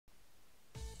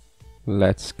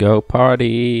Let's go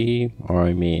party! Or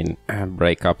I mean,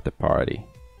 break up the party.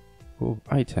 Ooh,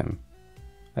 item.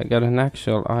 I got an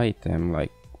actual item,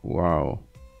 like, wow.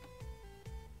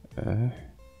 The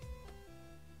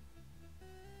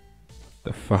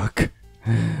fuck?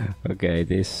 Okay,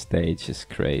 this stage is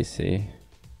crazy.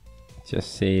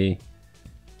 Just see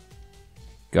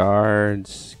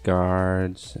guards,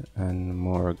 guards, and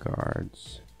more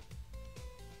guards.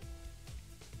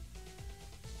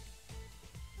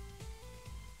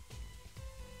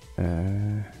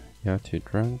 You're too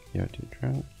drunk, you're too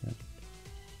drunk.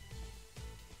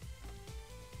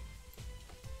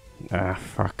 Ah,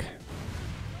 fuck.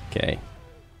 Okay.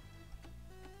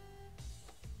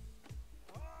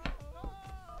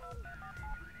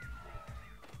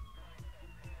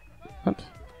 What?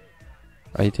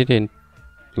 I didn't,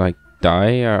 like,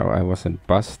 die, or I wasn't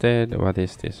busted. What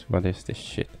is this? What is this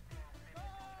shit?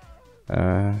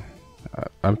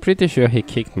 I'm pretty sure he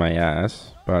kicked my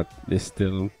ass, but it's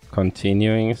still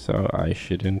continuing, so I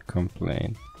shouldn't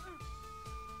complain.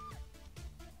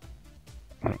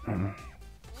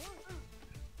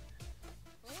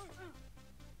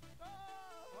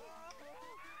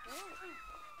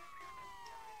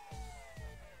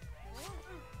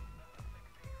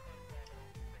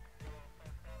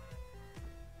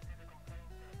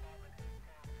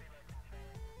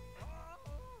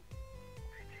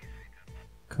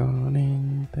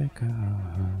 Calling the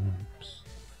cops.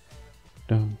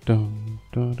 Dun dun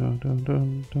dun dun dun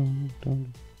dun dun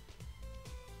dun.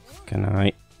 Can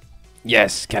I?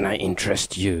 Yes, can I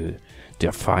interest you to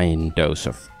a fine dose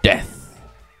of death?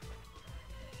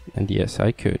 And yes,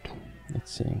 I could, it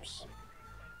seems.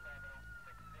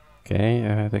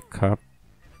 Okay, the cop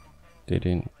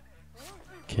didn't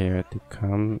care to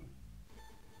come.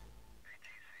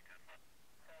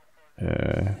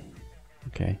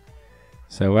 Okay.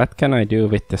 So what can I do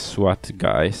with the SWAT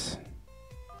guys?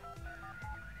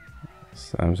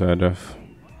 Some sort of,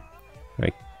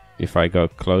 like, if I go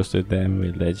close to them,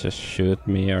 will they just shoot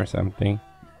me or something?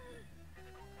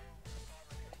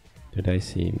 Do they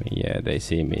see me? Yeah, they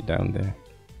see me down there.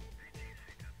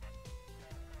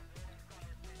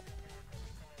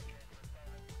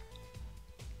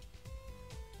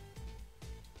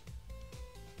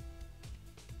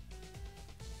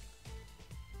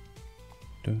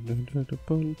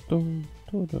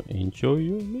 Enjoy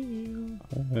your meal.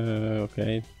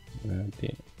 Okay.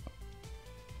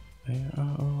 Where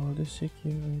are all the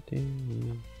security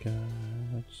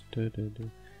guards? The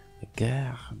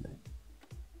guard.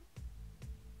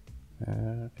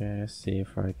 Okay, let's see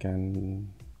if I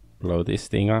can blow this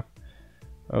thing up.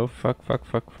 Oh fuck, fuck,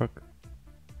 fuck, fuck.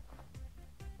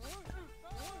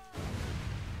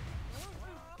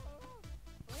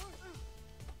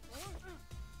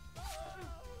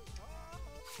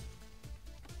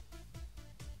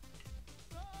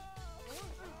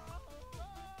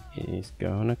 He's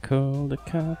gonna call the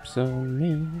cops on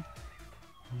me.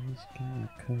 He's gonna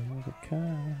call the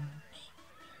cops.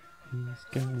 He's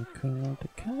gonna call the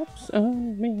cops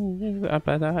on me.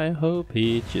 But I hope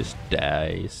he just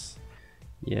dies.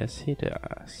 Yes, he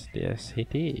does. Yes, he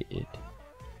did.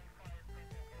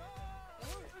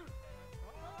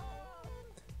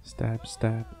 Stab,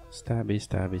 stab, stabby,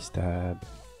 stabby, stab.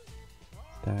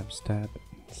 Stab, stab,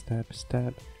 stab,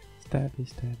 stab, stabby,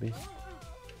 stabby.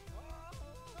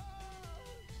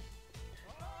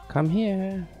 Come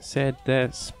here, said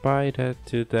the spider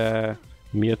to the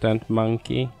mutant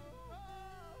monkey.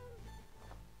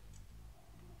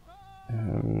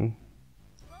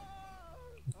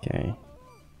 Okay.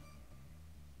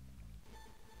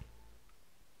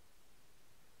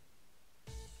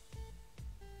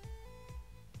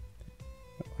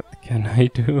 What can I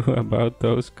do about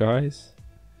those guys?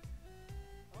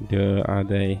 Are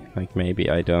they, like, maybe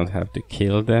I don't have to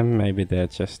kill them? Maybe they're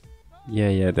just...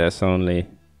 Yeah, there's only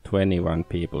 21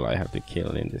 people I have to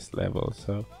kill in this level,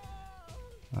 so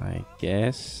I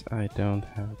guess I don't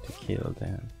have to kill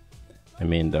them. I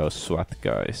mean those SWAT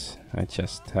guys. I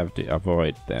just have to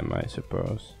avoid them, I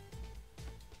suppose.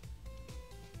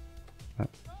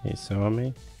 He saw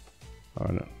me?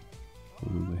 Or no?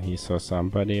 He saw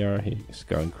somebody, or he's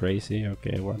going crazy?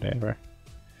 Okay, whatever.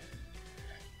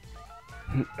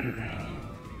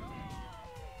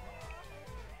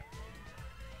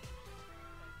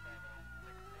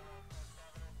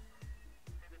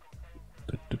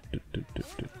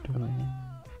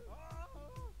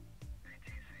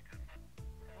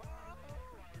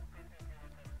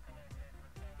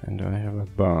 And I have a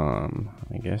bomb.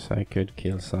 I guess I could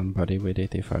kill somebody with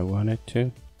it if I wanted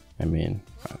to. I mean,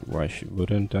 why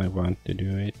wouldn't I want to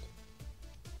do it?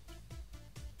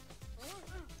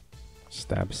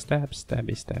 Stab, stab,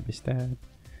 stabby, stabby, stab.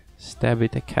 Stab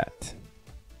with a cat.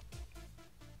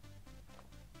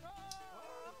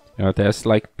 You know, there's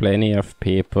like plenty of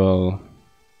people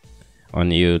on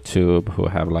YouTube who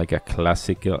have like a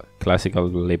classical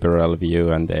liberal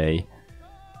view, and they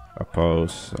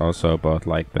oppose also about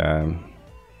like the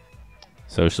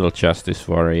social justice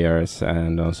warriors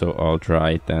and also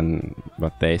alt-right and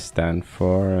what they stand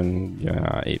for. And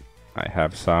yeah, I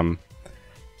have some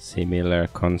similar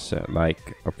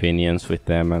opinions with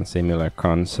them and similar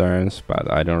concerns,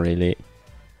 but I don't really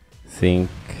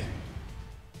think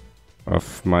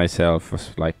of myself as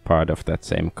like part of that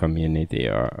same community,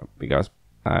 or because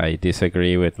I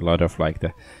disagree with a lot of like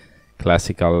the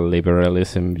classical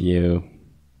liberalism view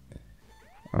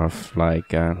of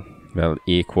like well,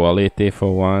 equality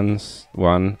for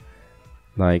one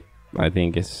like I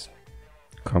think is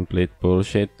complete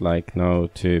bullshit. Like no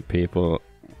two people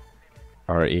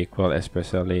are equal,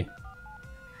 especially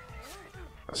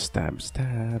stab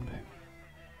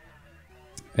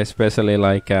especially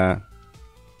like yeah,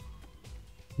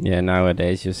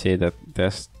 nowadays you see that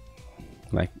there's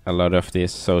like a lot of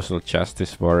these social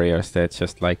justice warriors, they're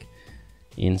just like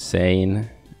insane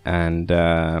and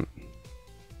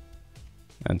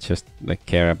just like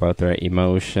care about their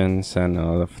emotions and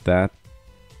all of that.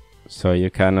 So you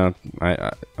cannot,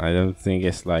 I don't think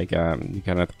it's like you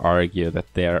cannot argue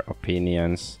that their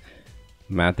opinions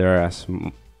matter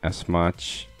as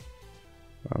much.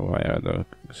 Oh, why are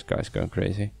those guys going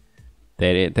crazy?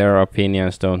 Their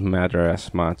opinions don't matter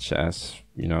as much as,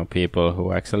 you know, people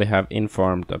who actually have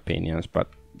informed opinions, but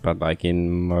like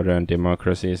in modern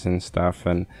democracies and stuff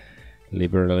and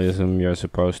liberalism, you're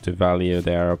supposed to value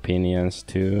their opinions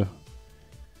too,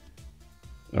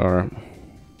 or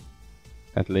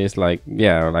at least like,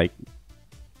 yeah, like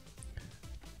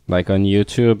on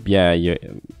YouTube, yeah,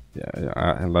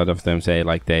 a lot of them say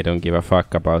like they don't give a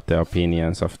fuck about the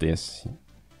opinions of these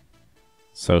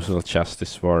social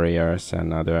justice warriors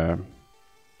and other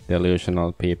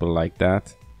delusional people like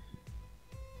that.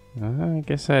 I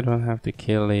guess I don't have to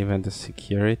kill even the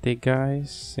security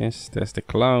guys, since there's the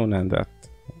clown and that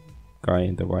guy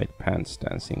in the white pants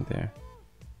dancing there.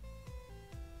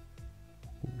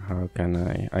 How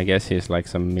can I guess he's like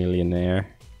some millionaire.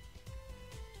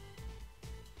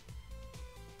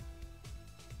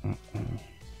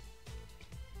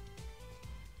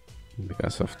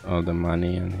 Because of all the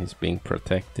money, and he's being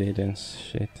protected and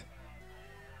shit.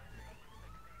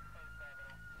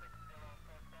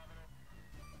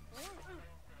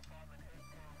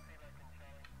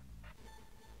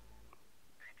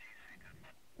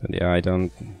 But yeah, I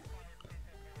don't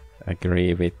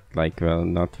agree with like, well,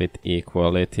 not with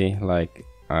equality. Like,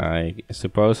 I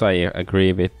suppose I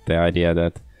agree with the idea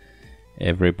that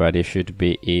everybody should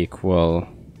be equal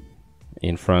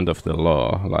in front of the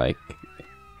law. Like,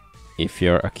 if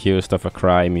you're accused of a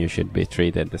crime, you should be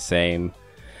treated the same,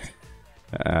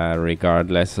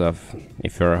 regardless of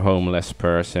if you're a homeless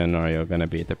person or you're gonna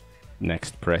be the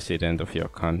next president of your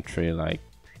country. Like,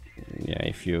 yeah,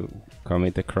 if you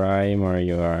commit a crime or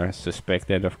you are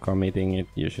suspected of committing it,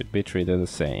 you should be treated the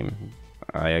same.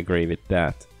 I agree with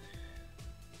that.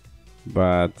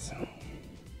 But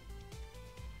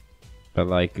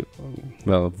like,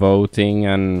 well, voting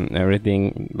and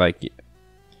everything, like,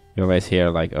 you always hear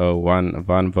like, oh,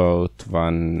 one vote,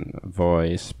 one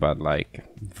voice, but like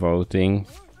voting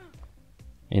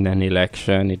in an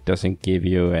election, it doesn't give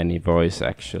you any voice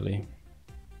actually.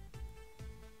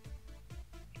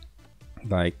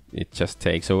 Like, it just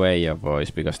takes away your voice,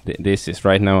 because this is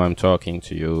right now I'm talking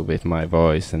to you with my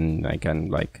voice, and I can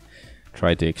like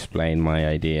try to explain my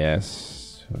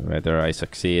ideas. Whether I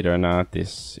succeed or not,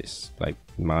 this is like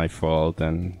my fault,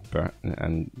 and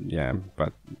yeah,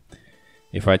 but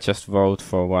if I just vote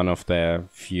for one of the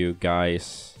few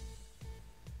guys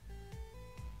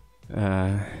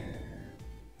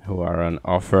who are on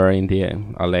offer in the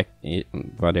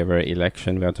whatever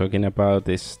election we are talking about,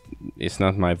 this is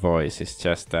not my voice. It's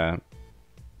just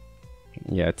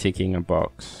yeah, ticking a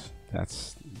box.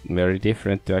 That's very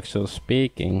different to actual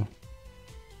speaking.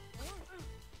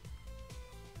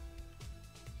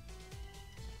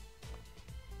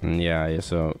 And yeah, I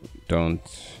also don't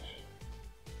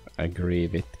agree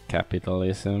with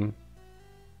capitalism.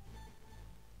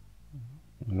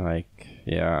 Like,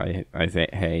 yeah, I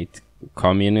hate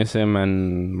communism,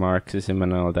 and Marxism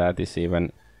and all that is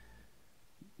even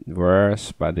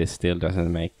worse, but it still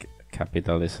doesn't make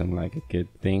capitalism like a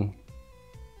good thing.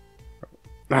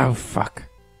 Oh fuck.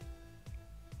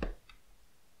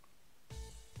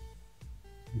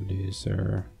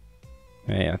 Loser.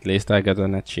 Hey, at least I got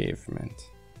an achievement.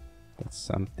 That's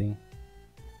something.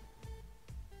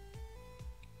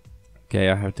 Okay,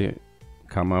 I have to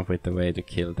come up with a way to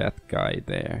kill that guy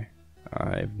there.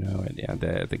 I have no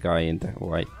idea. The guy in the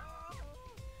white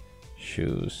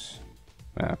shoes,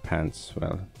 pants,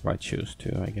 well, white shoes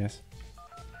too, I guess.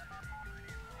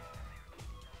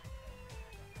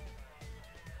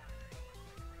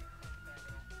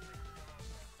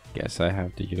 Guess I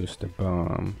have to use the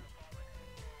bomb.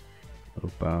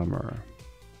 Oh, bummer.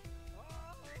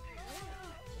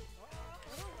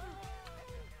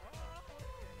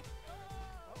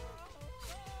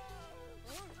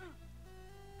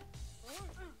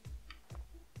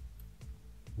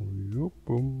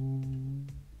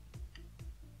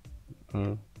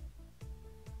 Oh,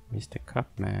 Mr.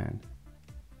 Cupman.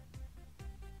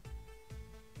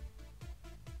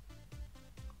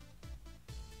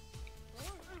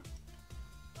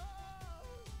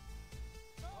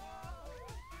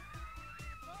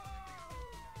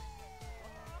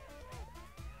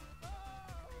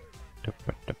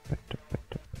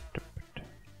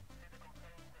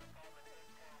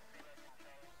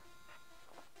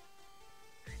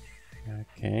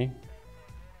 Okay.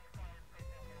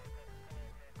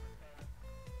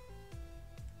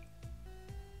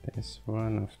 There's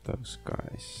one of those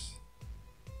guys.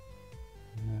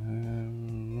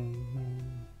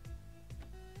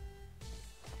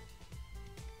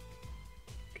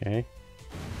 Okay.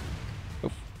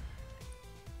 Oof.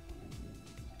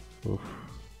 Oof.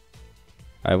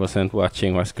 I wasn't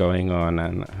watching what's going on,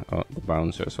 and the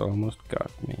bouncers almost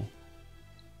got me.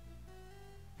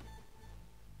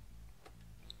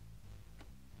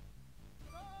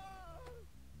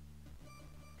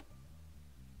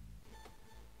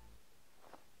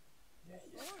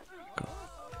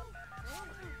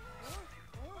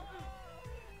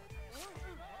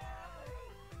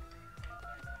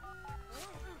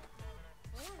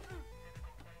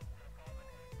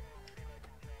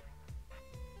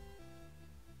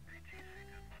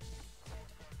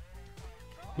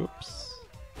 Oops.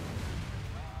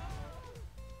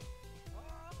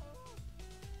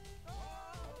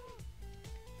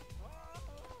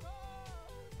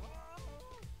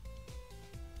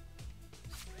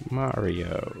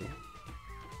 Mario.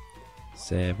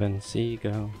 7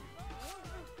 seagull.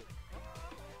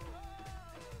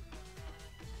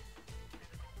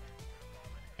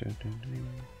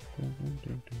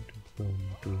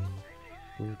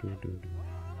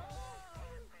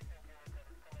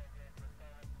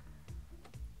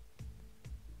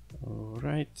 All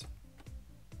right.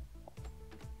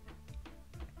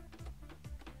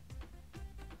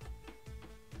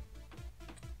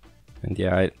 And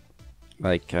yeah, I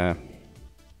like I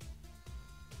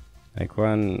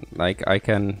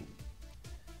can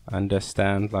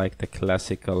understand like the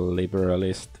classical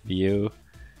liberalist view.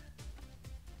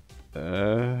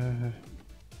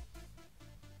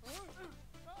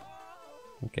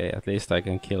 Okay, at least I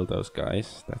can kill those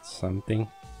guys. That's something.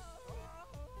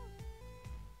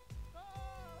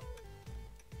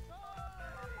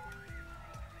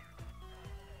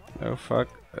 Oh fuck,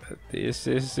 this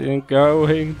isn't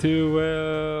going too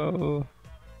well.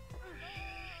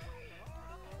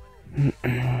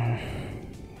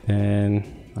 Then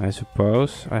I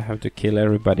suppose I have to kill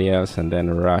everybody else and then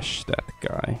rush that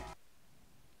guy.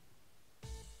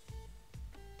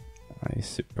 I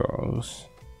suppose.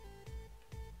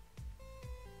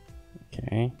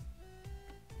 Okay.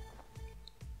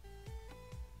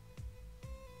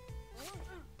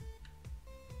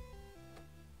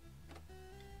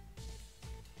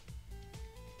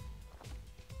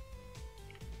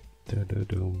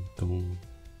 Dum-dum-dum.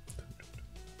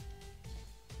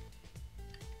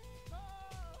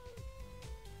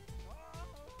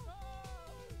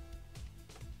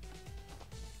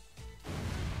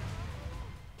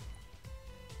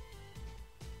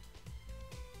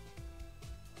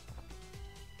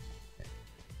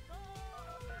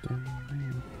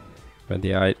 But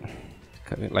yeah,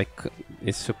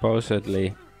 it's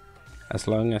supposedly, as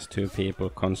long as 2 people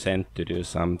consent to do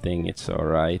something, it's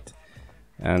alright.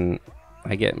 And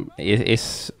I get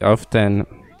it's often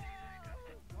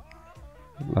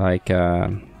like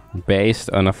based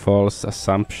on a false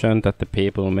assumption that the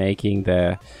people making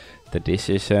the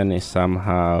decision is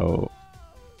somehow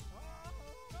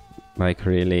like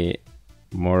really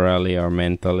morally or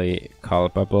mentally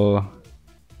culpable.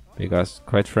 Because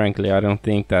quite frankly, I don't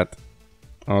think that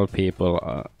all people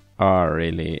are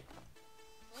really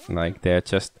like, they're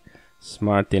just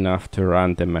smart enough to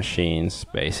run the machines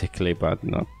basically, but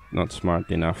not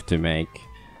smart enough to make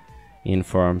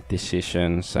informed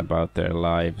decisions about their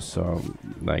lives or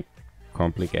like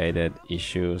complicated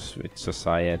issues with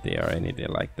society or anything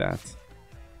like that.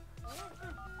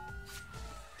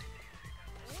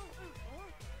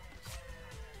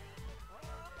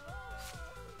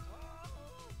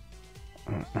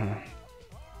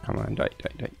 Come on, die,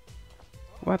 die, die.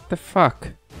 What the fuck?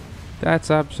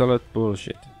 That's absolute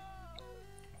bullshit.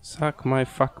 Suck my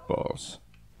fuck balls.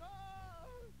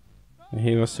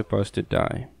 He was supposed to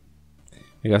die.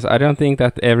 Because I don't think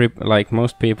that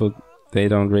most people, they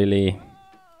don't really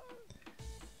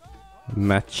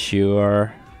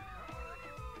mature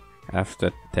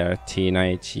after their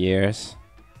teenage years.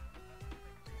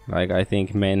 Like, I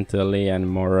think mentally and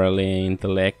morally,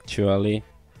 intellectually,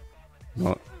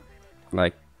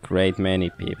 like great many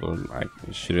people, I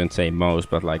shouldn't say most,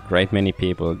 but like great many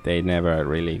people, they never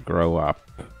really grow up.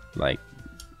 Like,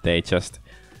 they just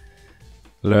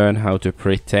learn how to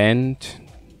pretend,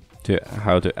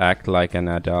 how to act like an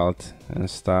adult and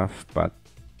stuff, but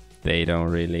they don't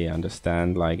really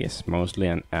understand, like, it's mostly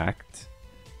an act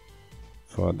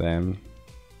for them.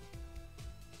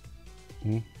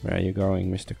 Where are you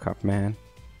going, Mr. Cupman?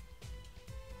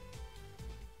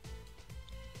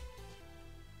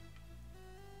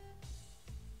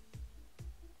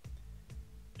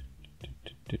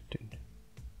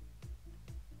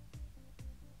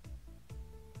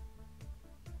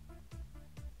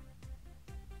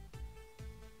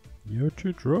 You're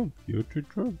too drunk, you're too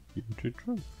drunk, you're too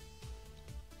drunk.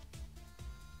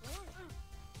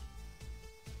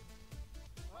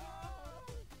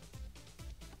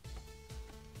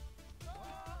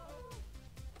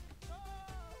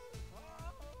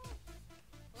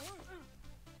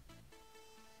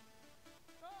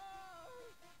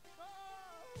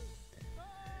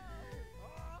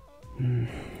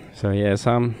 So yeah,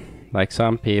 some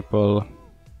people,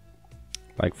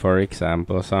 like for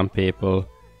example, some people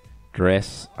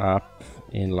dress up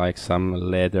in like some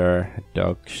leather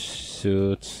dog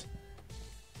suits,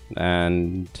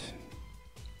 and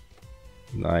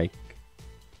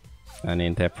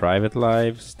in their private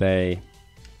lives they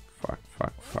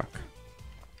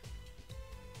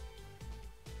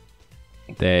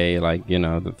they, like, you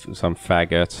know, some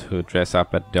faggots who dress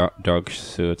up at dog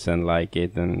suits and like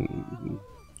it and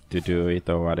to do it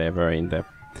or whatever in their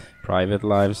private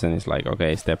lives, and it's like,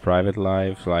 okay, it's their private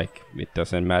life, like it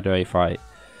doesn't matter if I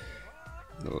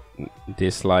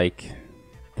dislike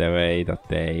the way that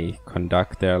they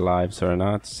conduct their lives or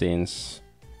not, since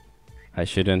I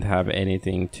shouldn't have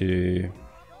anything to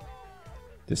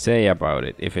say about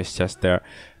it if it's just their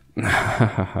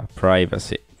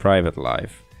private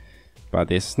life. But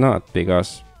it's not,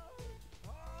 because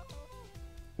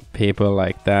people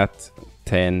like that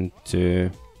tend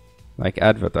to like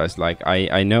advertise. Like,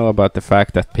 I know about the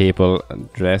fact that people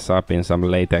dress up in some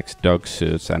latex dog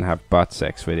suits and have butt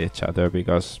sex with each other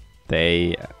because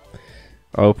they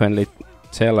openly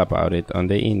tell about it on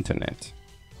the internet.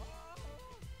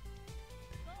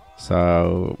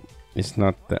 So it's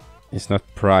not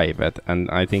private, and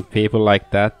I think people like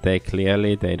that, they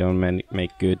don't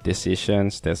make good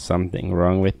decisions. There's something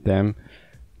wrong with them,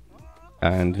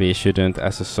 and we shouldn't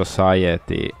as a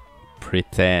society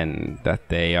pretend that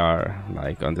they are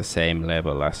like on the same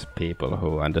level as people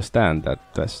who understand that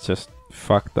that's just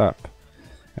fucked up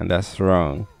and that's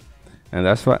wrong. And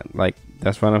that's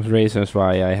one of the reasons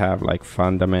why I have like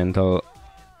fundamental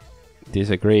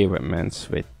disagreements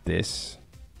with this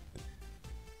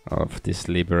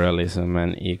liberalism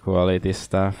and equality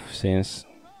stuff, since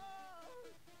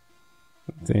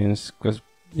because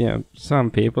some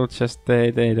people just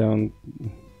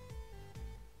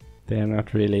they're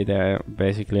not really, they're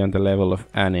basically on the level of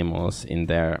animals in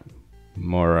their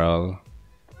moral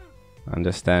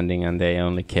understanding, and they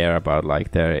only care about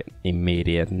like their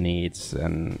immediate needs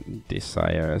and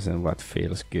desires and what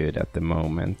feels good at the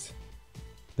moment.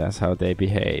 That's how they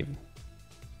behave.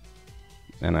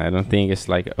 And I don't think it's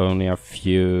like only a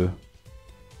few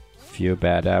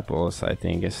bad apples. I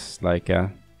think it's like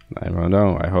I don't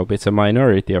know, I hope it's a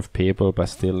minority of people, but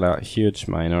still a huge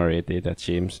minority that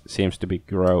seems to be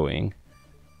growing.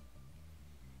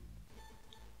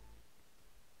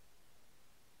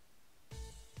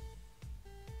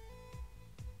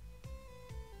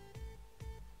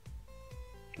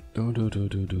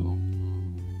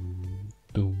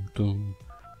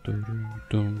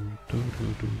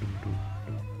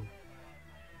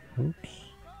 Oops.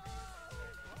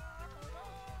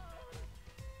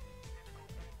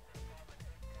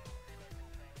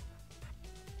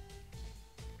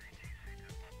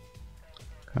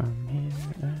 Come here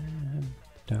and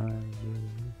die, you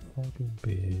fucking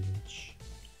bitch.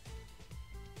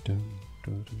 Dun,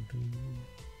 dun, dun, dun.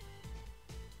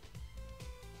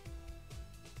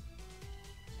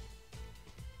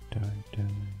 Die,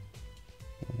 die.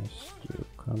 Yes, you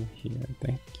come here,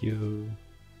 thank you.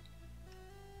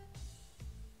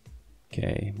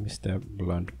 Okay, Mr.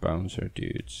 Blunt Bouncer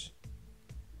dudes.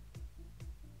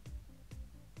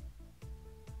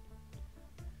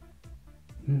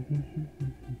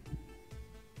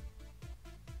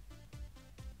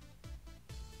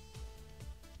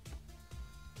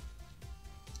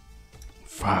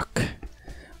 Fuck.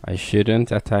 I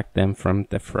shouldn't attack them from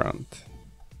the front.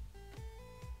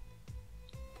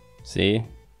 See?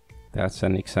 That's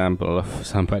an example of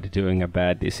somebody doing a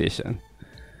bad decision.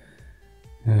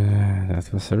 That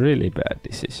was a really bad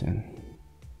decision.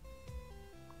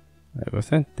 I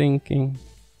wasn't thinking.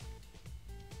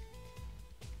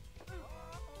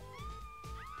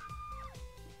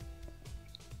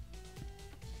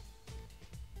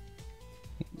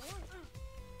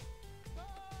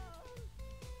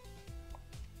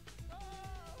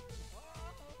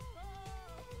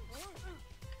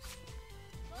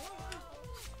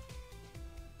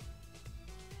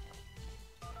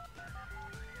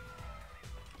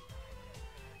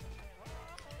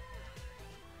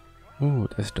 Ooh,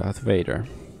 there's Darth Vader.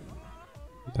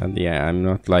 And yeah, I'm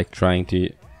not like trying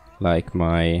to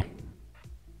I'm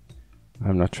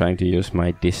not trying to use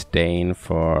my disdain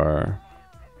for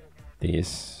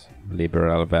these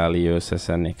liberal values as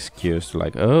an excuse,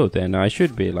 like, oh, then I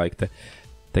should be like the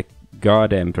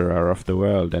God Emperor of the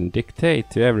world and dictate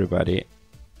to everybody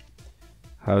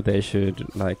how they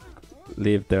should like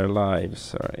live their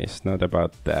lives. Or it's not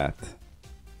about that.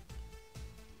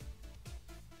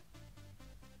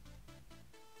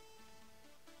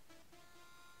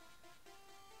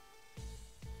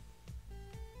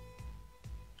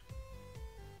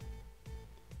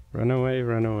 Run away,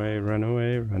 run away, run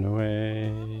away, run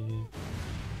away.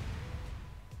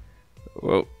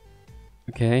 Whoa.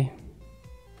 Okay.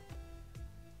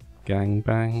 Gang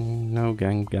bang, no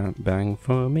gang bang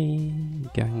for me.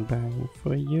 Gang bang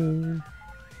for you.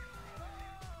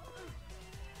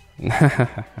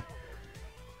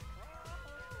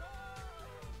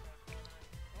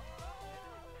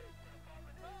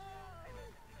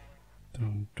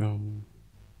 Dum dum.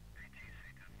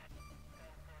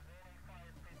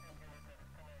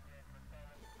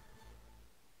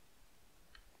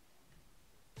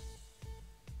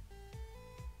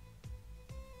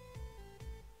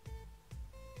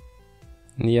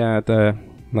 Yeah,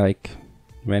 like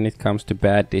when it comes to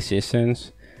bad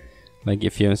decisions, like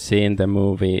if you've seen the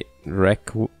movie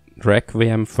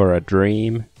Requiem for a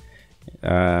Dream,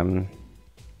 I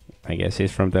guess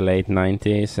it's from the late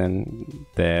 90s, and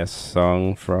the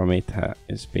song from it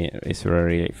is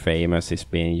very famous. It's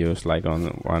being used like on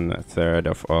 1/3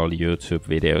 of all YouTube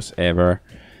videos ever,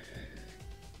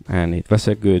 and it was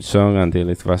a good song until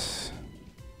it was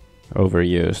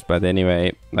overused. But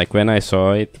anyway, like when I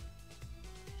saw it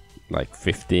like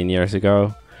 15 years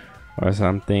ago or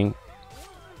something,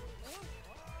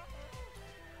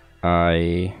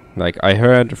 I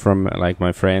heard from like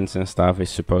my friends and stuff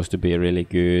it's supposed to be really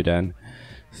good and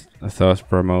a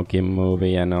thought-provoking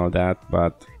movie and all that,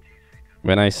 but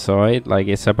when I saw it, like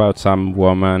it's about some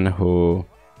woman who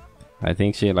I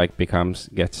think she like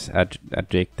gets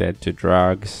addicted to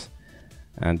drugs,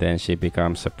 and then she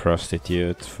becomes a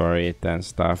prostitute for it and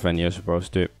stuff, and you're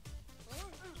supposed to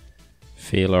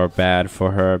feel or bad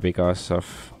for her because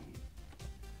of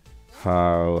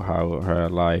how her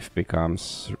life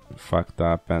becomes fucked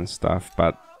up and stuff.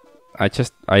 But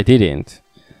I didn't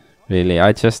really.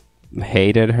 I just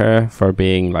hated her for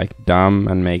being like dumb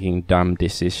and making dumb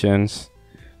decisions,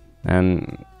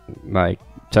 and like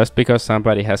just because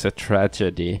somebody has a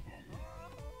tragedy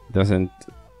doesn't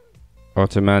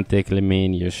automatically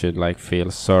mean you should like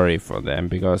feel sorry for them,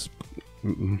 because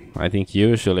I think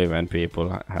usually when people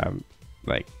have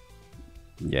like,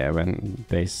 yeah, when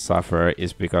they suffer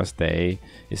is because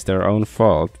it's their own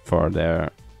fault for their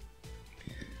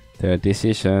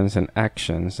decisions and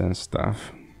actions and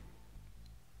stuff.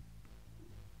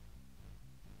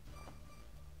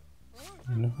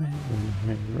 Run away, run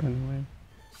away, run away.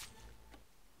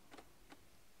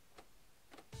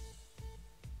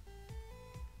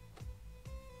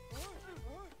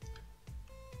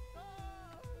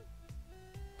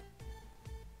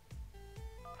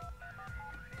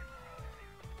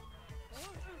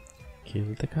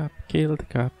 Kill the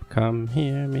cop, come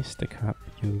here, Mr. Cop,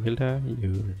 you will die, you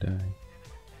will die.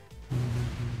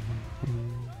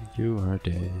 You are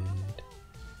dead.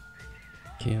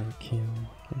 Kill.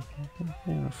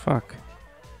 Oh, fuck.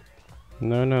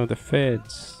 No, the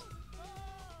feds.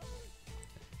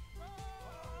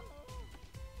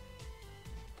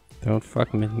 Don't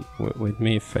fuck with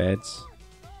me, feds.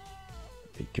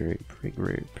 Big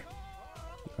group.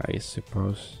 I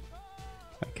suppose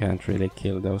I can't really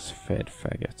kill those fed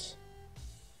faggots.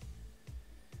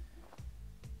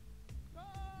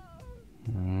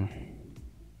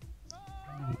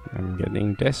 I'm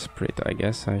getting desperate. I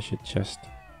guess I should just...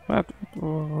 What?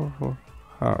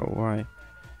 How? Why?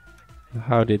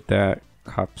 How did the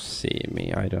cops see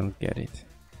me? I don't get it.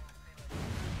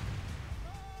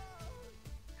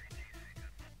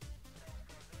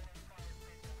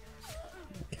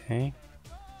 Okay.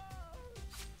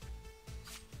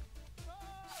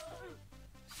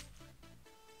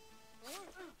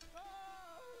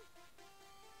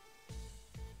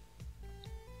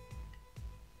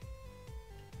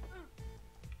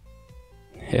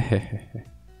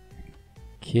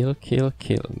 Kill, kill,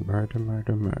 kill. Murder,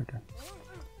 murder, murder.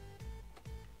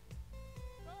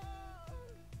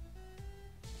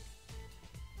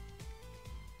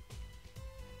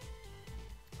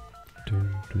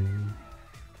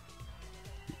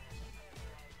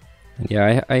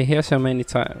 Yeah, I hear so many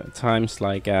times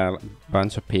like a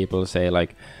bunch of people say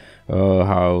like, oh,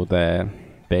 how the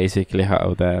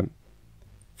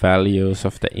values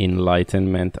of the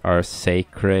Enlightenment are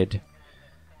sacred,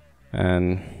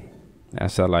 and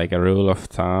as a like a rule of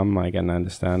thumb, I can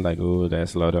understand like, oh,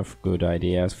 there's a lot of good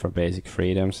ideas for basic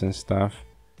freedoms and stuff,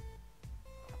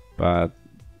 but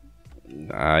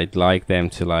I'd like them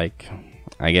to like,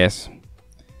 I guess,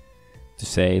 to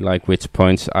say like which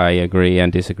points I agree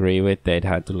and disagree with. They'd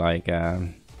had to like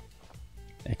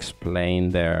explain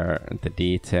the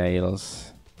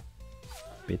details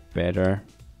a bit better,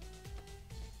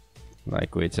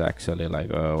 like which actually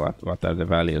like, oh, what are the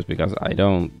values, because I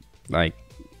don't like,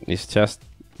 it's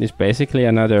basically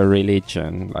another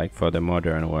religion like for the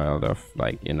modern world of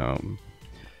like, you know,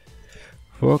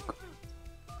 fuck.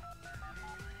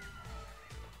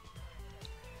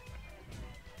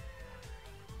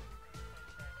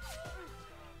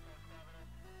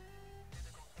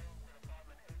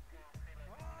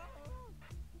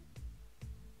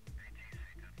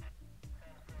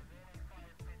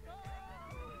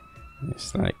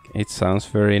 It's like, it sounds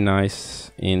very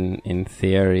nice in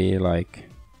theory, like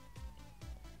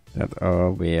that,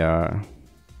 oh, we are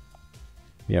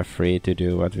free to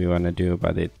do what we want to do,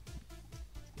 but it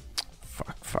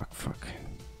fuck.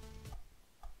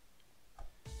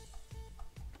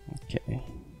 Okay,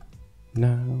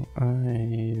 now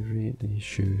I really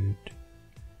should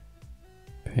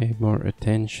pay more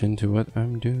attention to what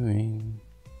I'm doing.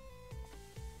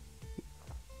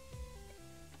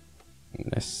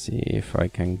 Let's see if I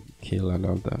can kill a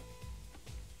lot of the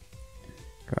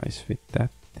guys with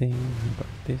that thing. How about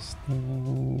this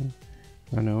thing?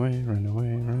 Run away, run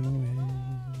away, run away.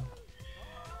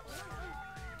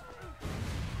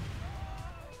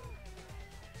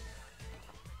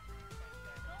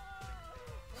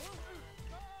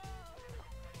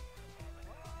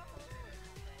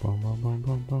 Boom, boom, boom,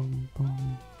 boom, boom,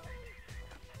 boom.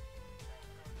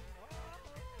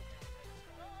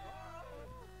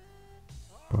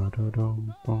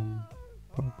 Ba-da-dum, bum,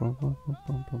 bum, bum, bum, bum,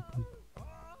 bum, bum, bum.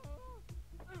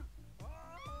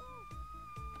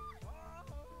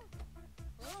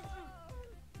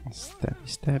 Stabby,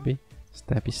 stabby,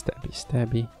 stabby, stabby,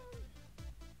 stabby.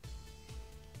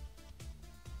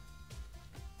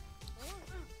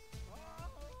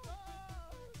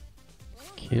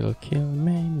 Kill, kill,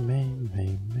 maim, maim,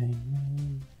 maim, maim,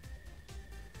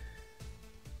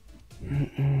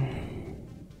 maim.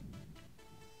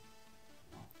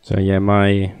 So yeah,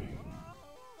 my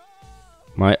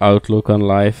outlook on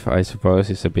life, I suppose,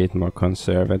 is a bit more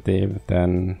conservative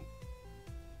than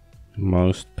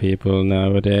most people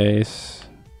nowadays.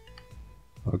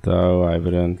 Although I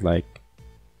wouldn't like,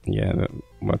 yeah,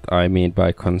 what I mean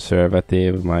by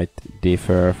conservative might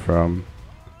differ from.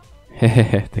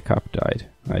 The cop died.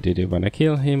 I didn't want to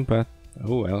kill him, but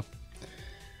oh well.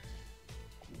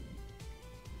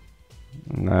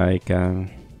 Like, I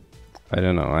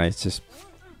don't know. I just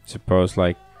suppose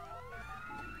like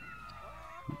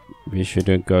we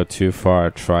shouldn't go too far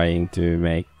trying to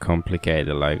make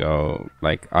complicated, like, oh,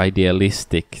 like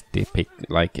idealistic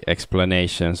like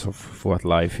explanations of what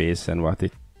life is and what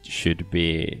it should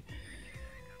be.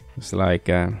 It's like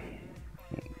yeah,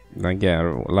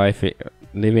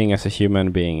 living as a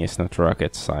human being is not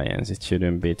rocket science. It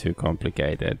shouldn't be too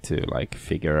complicated to like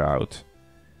figure out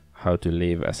how to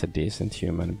live as a decent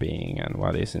human being and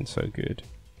what isn't so good.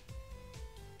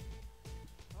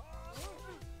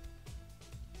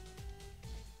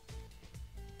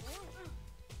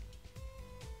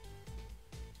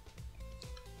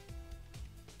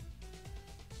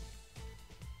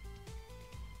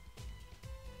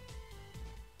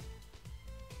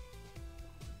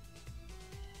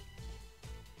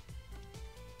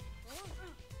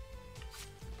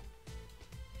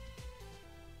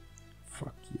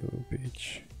 Fuck you,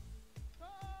 bitch.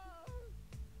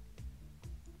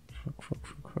 Fuck.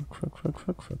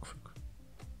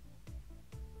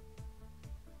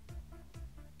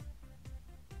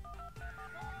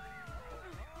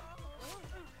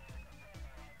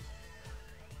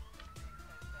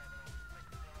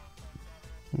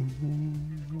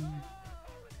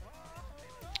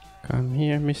 Come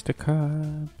here, Mr.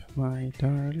 Cub, my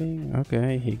darling.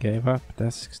 Okay, he gave up.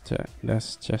 That's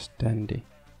just dandy.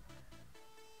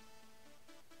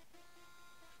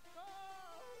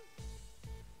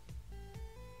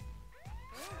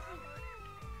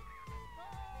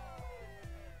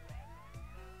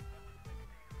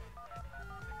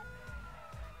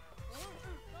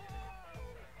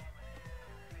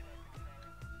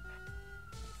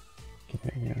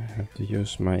 Okay, I have to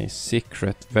use my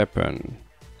secret weapon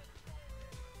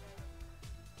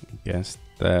against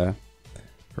the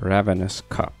ravenous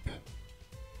cup.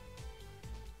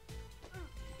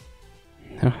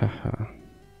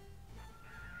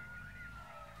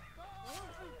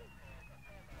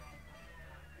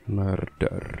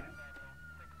 Murder.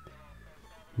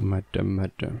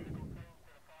 Murder.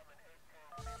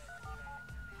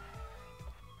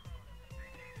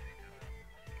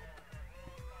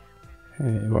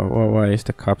 Hey, why is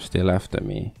the cup still after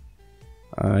me?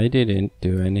 I didn't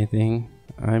do anything.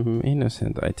 I'm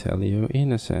innocent, I tell you,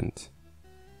 innocent.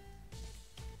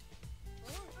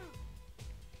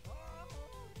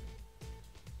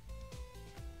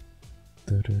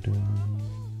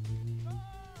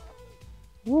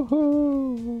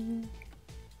 Woohoo!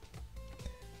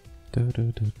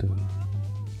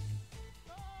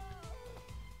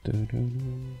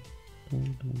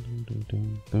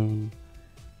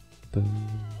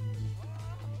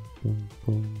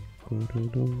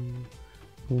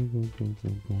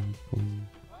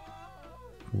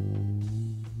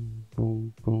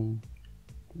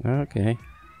 Okay,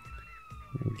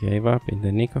 we gave up in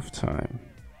the nick of time.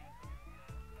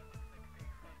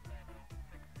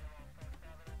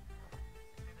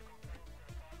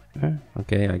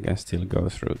 Okay, I can still go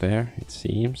through there, it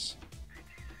seems.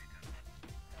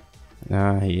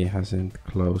 Ah, he hasn't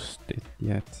closed it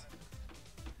yet.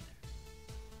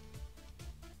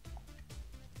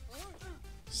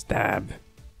 Stab.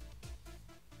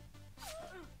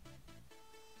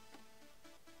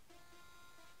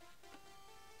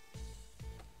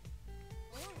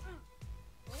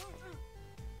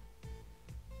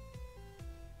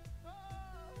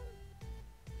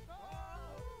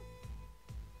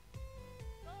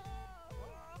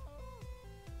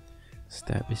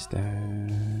 Stabby stab.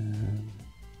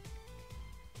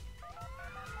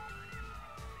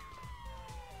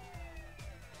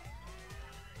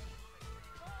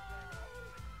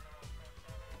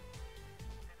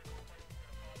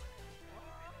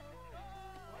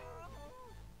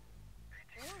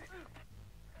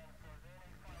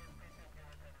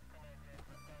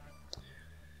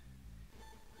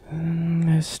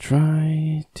 Let's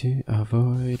try to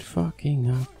avoid fucking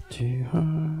up too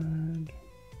hard.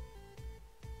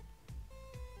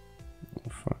 Oh,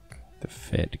 fuck, the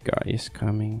Fed guy is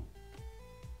coming.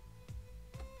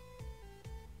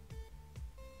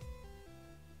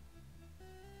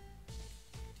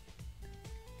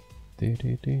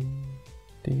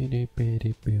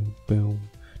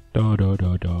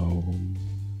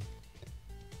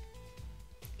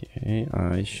 Okay,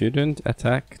 I shouldn't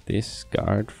attack this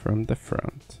guard from the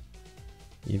front,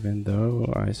 even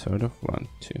though I sort of want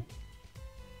to.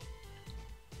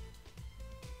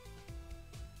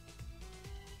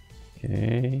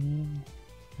 Okay,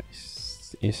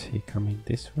 is he coming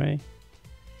this way?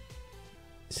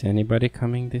 Is anybody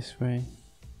coming this way?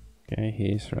 Okay,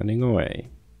 he's running away.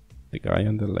 The guy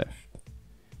on the left.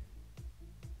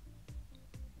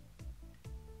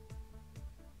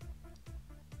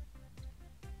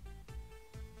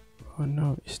 Oh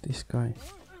no, it's this guy.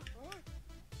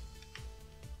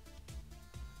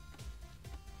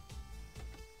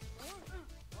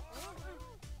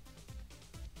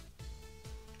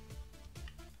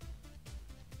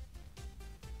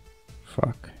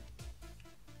 Fuck.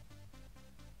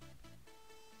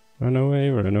 Run away,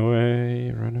 run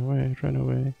away, run away, run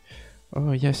away.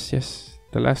 Oh yes, yes,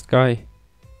 the last guy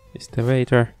is the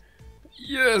waiter.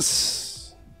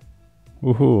 Yes!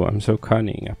 Woohoo, I'm so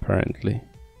cunning apparently.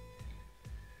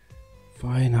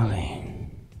 Finally.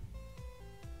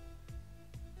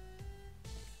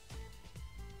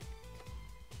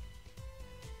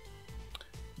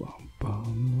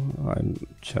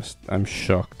 I'm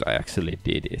shocked I actually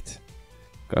did it.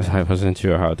 Because I wasn't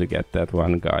sure how to get that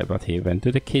one guy, but he went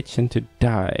to the kitchen to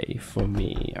die for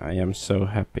me. I am so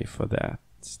happy for that.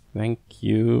 Thank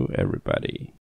you, everybody.